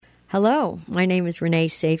Hello, my name is Renee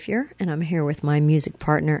Safier, and I'm here with my music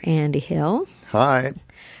partner, Andy Hill. Hi.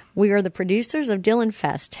 We are the producers of Dylan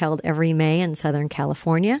Fest, held every May in Southern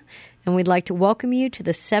California, and we'd like to welcome you to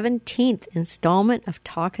the 17th installment of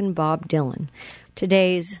Talkin' Bob Dylan.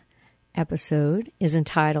 Today's episode is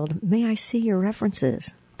entitled, May I See Your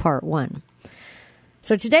References, Part 1.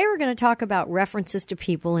 So today we're going to talk about references to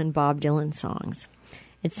people in Bob Dylan songs.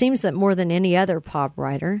 It seems that more than any other pop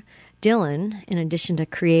writer, Dylan, in addition to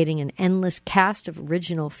creating an endless cast of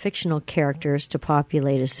original fictional characters to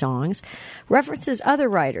populate his songs, references other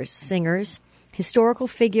writers, singers, historical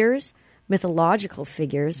figures, mythological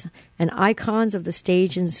figures, and icons of the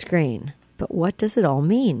stage and screen. But what does it all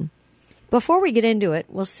mean? Before we get into it,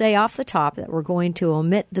 we'll say off the top that we're going to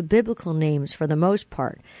omit the biblical names for the most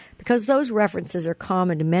part, because those references are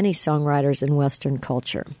common to many songwriters in Western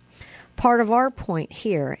culture. Part of our point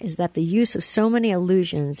here is that the use of so many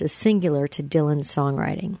allusions is singular to Dylan's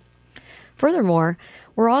songwriting. Furthermore,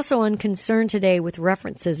 we're also unconcerned today with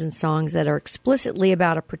references in songs that are explicitly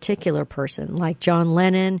about a particular person, like John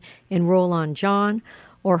Lennon in Roll On John,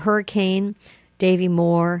 or Hurricane, Davy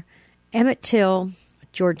Moore, Emmett Till,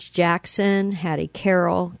 George Jackson, Hattie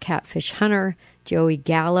Carroll, Catfish Hunter, Joey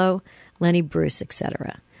Gallo, Lenny Bruce,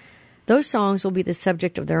 etc. Those songs will be the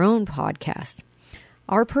subject of their own podcast.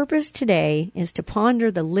 Our purpose today is to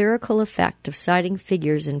ponder the lyrical effect of citing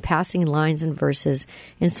figures in passing lines and verses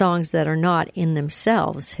in songs that are not in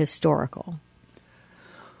themselves historical.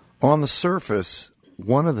 On the surface,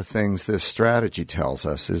 one of the things this strategy tells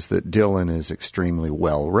us is that Dylan is extremely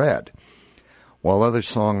well read. While other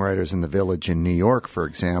songwriters in the Village in New York, for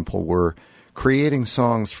example, were creating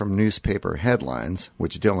songs from newspaper headlines,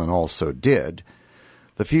 which Dylan also did,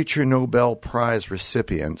 the future Nobel Prize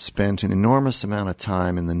recipient spent an enormous amount of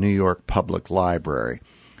time in the New York Public Library,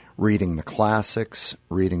 reading the classics,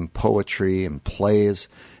 reading poetry and plays,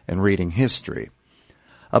 and reading history.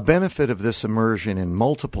 A benefit of this immersion in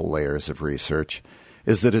multiple layers of research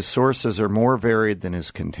is that his sources are more varied than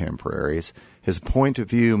his contemporaries, his point of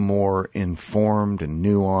view more informed and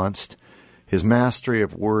nuanced, his mastery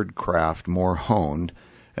of wordcraft more honed,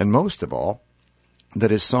 and most of all, that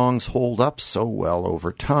his songs hold up so well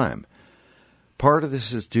over time. Part of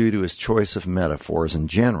this is due to his choice of metaphors in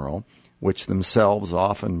general, which themselves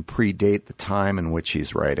often predate the time in which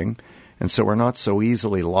he's writing, and so are not so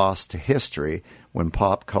easily lost to history when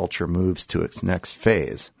pop culture moves to its next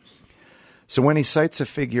phase. So when he cites a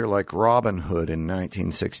figure like Robin Hood in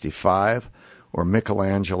 1965 or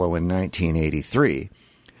Michelangelo in 1983,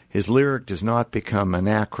 his lyric does not become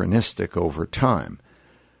anachronistic over time.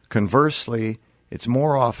 Conversely, it's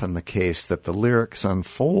more often the case that the lyrics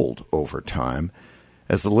unfold over time,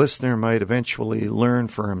 as the listener might eventually learn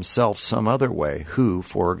for himself some other way who,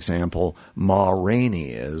 for example, Ma Rainey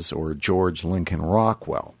is, or George Lincoln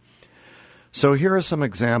Rockwell. So here are some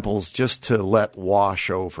examples just to let wash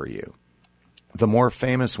over you. The more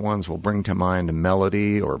famous ones will bring to mind a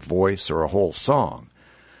melody or voice or a whole song.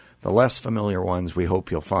 The less familiar ones we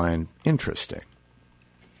hope you'll find interesting.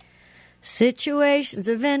 Situations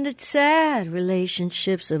have ended sad,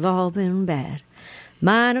 relationships have all been bad.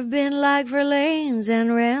 Mine have been like Verlaine's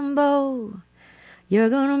and Rambo.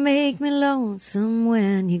 You're gonna make me lonesome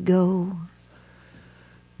when you go.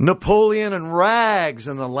 Napoleon and rags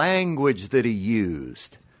and the language that he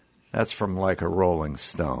used. That's from Like a Rolling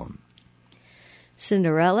Stone.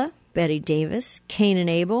 Cinderella, Betty Davis, Cain and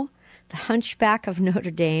Abel, The Hunchback of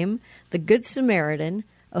Notre Dame, The Good Samaritan,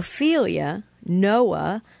 Ophelia,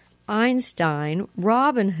 Noah, Einstein,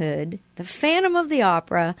 Robin Hood, The Phantom of the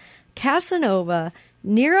Opera, Casanova,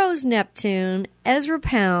 Nero's Neptune, Ezra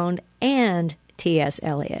Pound, and T.S.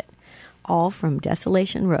 Eliot, all from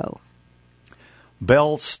Desolation Row.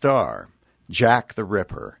 Belle Starr, Jack the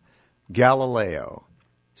Ripper, Galileo,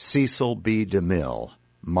 Cecil B. DeMille,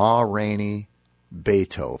 Ma Rainey,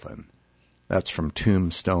 Beethoven. That's from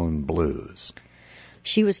Tombstone Blues.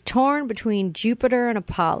 She was torn between Jupiter and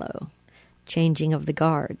Apollo, Changing of the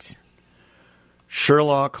Guards.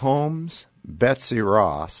 Sherlock Holmes, Betsy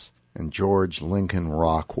Ross, and George Lincoln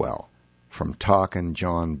Rockwell from Talkin'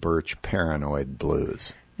 John Birch Paranoid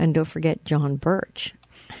Blues. And don't forget John Birch.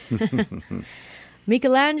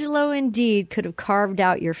 Michelangelo indeed could have carved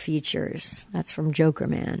out your features. That's from Joker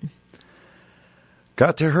Man.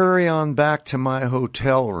 Got to hurry on back to my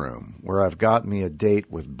hotel room where I've got me a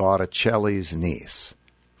date with Botticelli's niece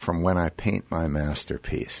from When I Paint My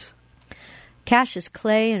Masterpiece. Cassius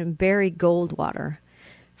Clay and Barry Goldwater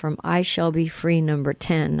from I Shall Be Free No.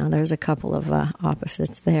 10. Now, there's a couple of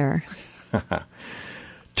opposites there.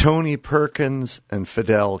 Tony Perkins and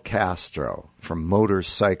Fidel Castro from Motor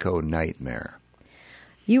Psycho Nightmare.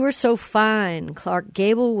 You were so fine, Clark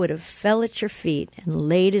Gable would have fell at your feet and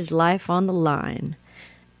laid his life on the line.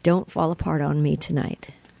 Don't fall apart on me tonight.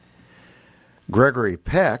 Gregory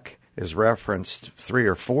Peck is referenced 3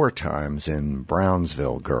 or 4 times in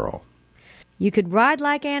Brownsville Girl. You could ride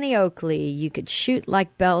like Annie Oakley, you could shoot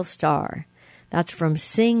like Belle Starr. That's from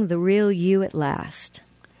Sing the Real You at Last.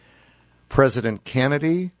 President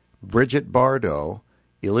Kennedy, Bridget Bardot,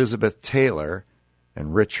 Elizabeth Taylor,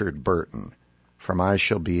 and Richard Burton from I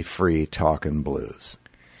Shall Be Free Talkin' Blues.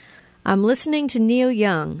 I'm listening to Neil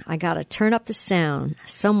Young. I gotta turn up the sound.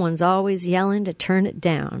 Someone's always yelling to turn it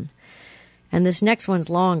down. And this next one's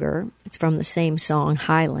longer. It's from the same song,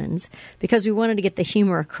 Highlands, because we wanted to get the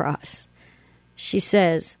humor across. She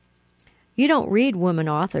says, "You don't read women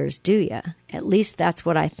authors, do ya? At least that's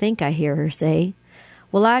what I think I hear her say.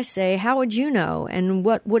 Well, I say, how would you know, and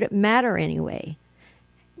what would it matter anyway?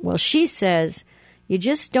 Well, she says, you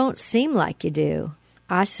just don't seem like you do.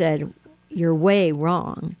 I said, you're way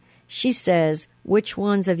wrong. She says, which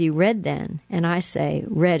ones have you read then? And I say,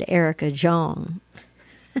 read Erica Jong."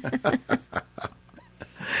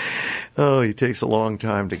 Oh, he takes a long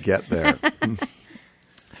time to get there.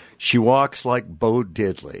 She walks like Bo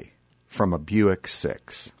Diddley from a Buick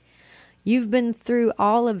 6. You've been through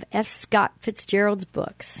all of F. Scott Fitzgerald's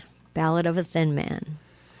books. Ballad of a Thin Man.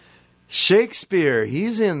 Shakespeare,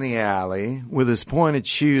 he's in the alley with his pointed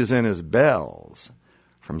shoes and his bells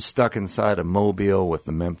from Stuck Inside a Mobile with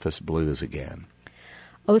the Memphis Blues again.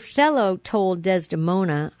 Othello told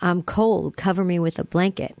Desdemona, I'm cold, cover me with a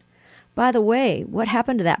blanket. By the way, what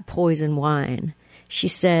happened to that poison wine? She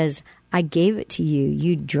says, I gave it to you,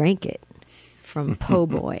 you drank it. From Po'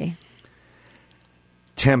 Boy.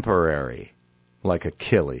 Temporary, like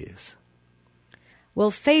Achilles.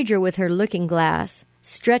 Well, Phaedra with her looking glass,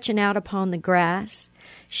 stretching out upon the grass,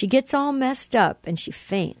 she gets all messed up and she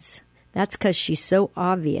faints. That's 'cause she's so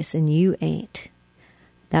obvious and you ain't.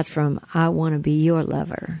 That's from I Want to Be Your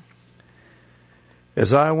Lover.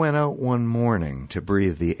 As I went out one morning to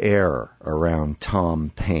breathe the air around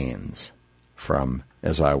Tom Paines, from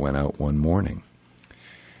As I Went Out One Morning.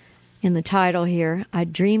 In the title here, I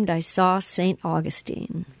dreamed I saw St.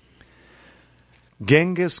 Augustine.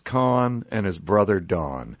 Genghis Khan and his brother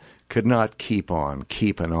Don could not keep on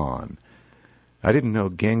keeping on. I didn't know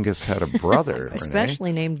Genghis had a brother.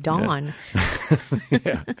 Especially named Don.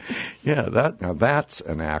 Yeah, that's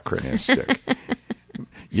anachronistic.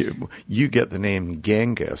 You get the name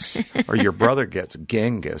Genghis, or your brother gets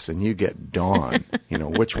Genghis, and you get Don.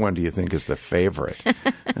 Which one do you think is the favorite?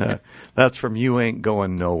 That's from You Ain't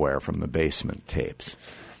Going Nowhere from the Basement Tapes.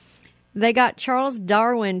 They got Charles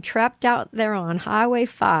Darwin trapped out there on Highway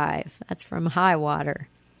 5. That's from High Water.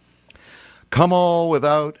 Come all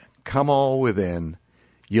without, come all within.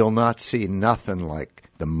 You'll not see nothing like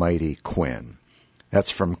the mighty Quinn.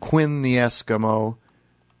 That's from Quinn the Eskimo,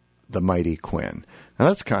 the mighty Quinn. Now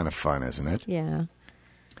that's kind of fun, isn't it? Yeah.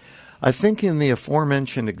 I think in the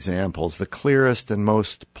aforementioned examples, the clearest and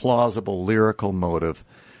most plausible lyrical motive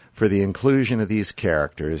for the inclusion of these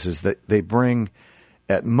characters is that they bring,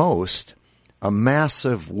 at most, a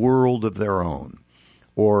massive world of their own,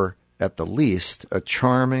 or at the least, a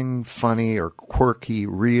charming, funny, or quirky,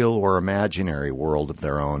 real or imaginary world of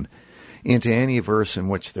their own into any verse in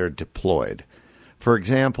which they're deployed. For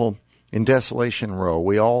example, in Desolation Row,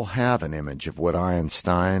 we all have an image of what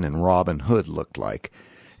Einstein and Robin Hood looked like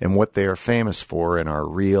and what they are famous for in our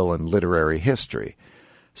real and literary history.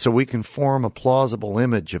 So we can form a plausible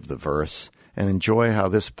image of the verse and enjoy how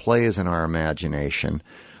this plays in our imagination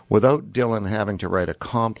without Dylan having to write a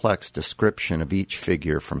complex description of each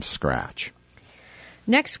figure from scratch.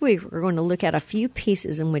 Next week, we're going to look at a few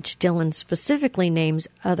pieces in which Dylan specifically names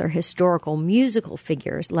other historical musical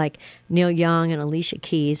figures like Neil Young and Alicia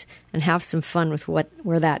Keys and have some fun with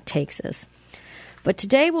where that takes us. But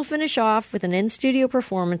today we'll finish off with an in-studio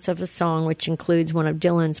performance of a song which includes one of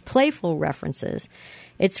Dylan's playful references.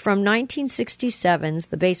 It's from 1967's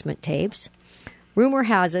The Basement Tapes. Rumor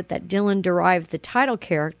has it that Dylan derived the title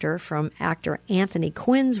character from actor Anthony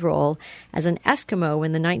Quinn's role as an Eskimo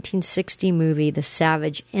in the 1960 movie The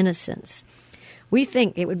Savage Innocents. We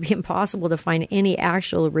think it would be impossible to find any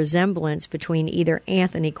actual resemblance between either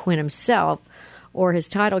Anthony Quinn himself or his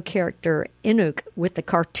title character Inuk with the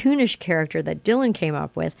cartoonish character that Dylan came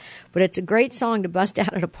up with, but it's a great song to bust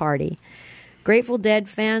out at a party. Grateful Dead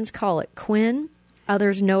fans call it Quinn.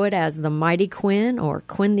 Others know it as The Mighty Quinn or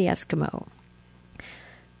Quinn the Eskimo.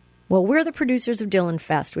 Well, we're the producers of Dylan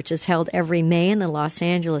Fest, which is held every May in the Los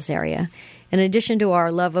Angeles area. In addition to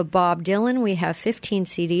our love of Bob Dylan, we have 15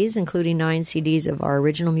 CDs, including 9 CDs of our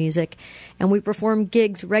original music, and we perform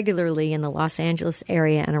gigs regularly in the Los Angeles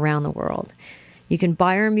area and around the world. You can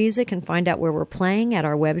buy our music and find out where we're playing at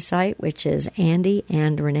our website, which is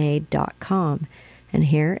andyandrenee.com. And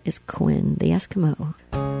here is Quinn the Eskimo.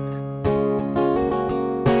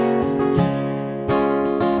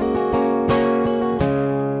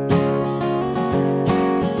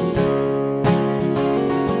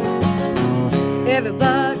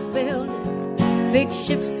 Everybody's building big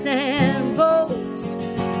ships and boats.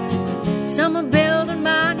 Some are building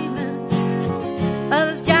monuments,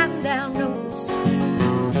 others jotting down notes.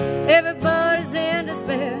 Everybody's in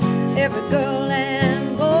despair, every girl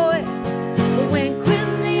and boy. But when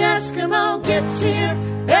Quinn the Eskimo gets here,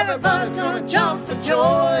 everybody's gonna jump for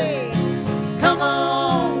joy. Come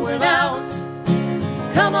on without,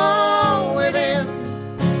 come on within.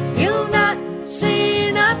 You'll not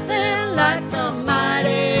see nothing like the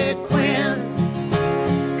mighty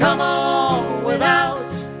Quinn. Come on without,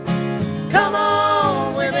 come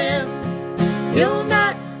on within. You'll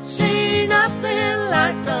not see nothing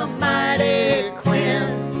like the mighty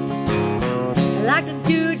Quinn. I like to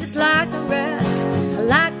do just like the rest. I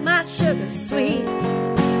like my sugar sweet.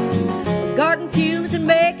 Garden fumes and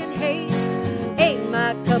making haste ain't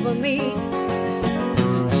my cup of meat.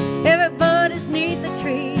 Everybody's neath the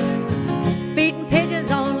trees, feeding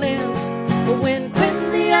pigeons on limbs. But when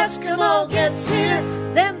Quinn the Eskimo gets here,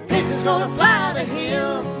 them pigeons gonna fly to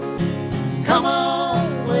him. Come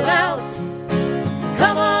on without,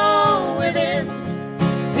 come on within.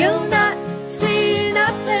 You'll not see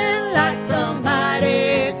nothing like the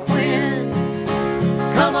mighty Quinn.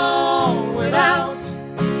 Come on without,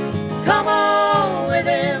 come on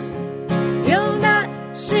within. You'll not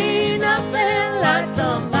see nothing like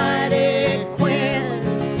the mighty Quinn.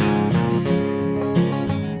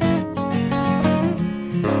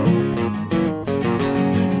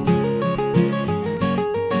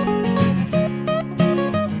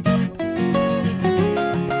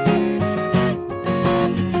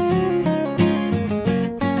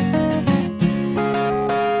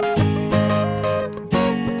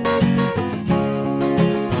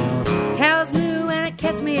 Cows moo and it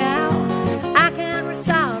catch me out. I can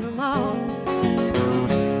recite them all.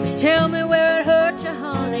 Just tell me where it hurts you,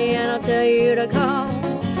 honey, and I'll tell you to call.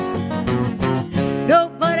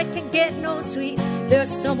 Nobody can get no sweet. There's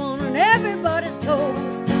someone on everybody's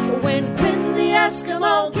toes. But when Quinn the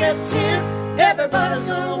Eskimo gets here, everybody's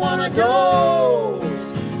gonna want a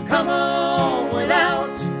dose. Come on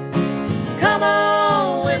without, come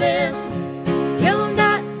on within. You'll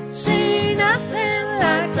not see nothing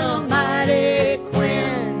like the mighty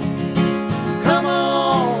Quinn. Come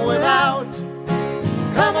on without,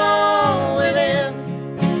 come on within.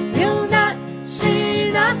 You'll not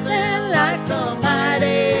see nothing like the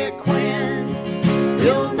mighty Quinn.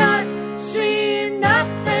 You'll not see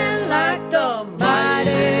nothing like the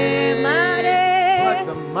mighty, mighty, Like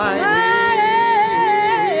the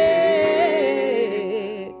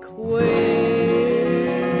mighty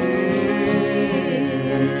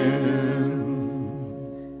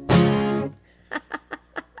Quinn.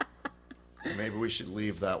 Maybe we should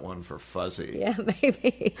leave that one for Fuzzy. Yeah,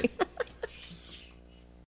 maybe.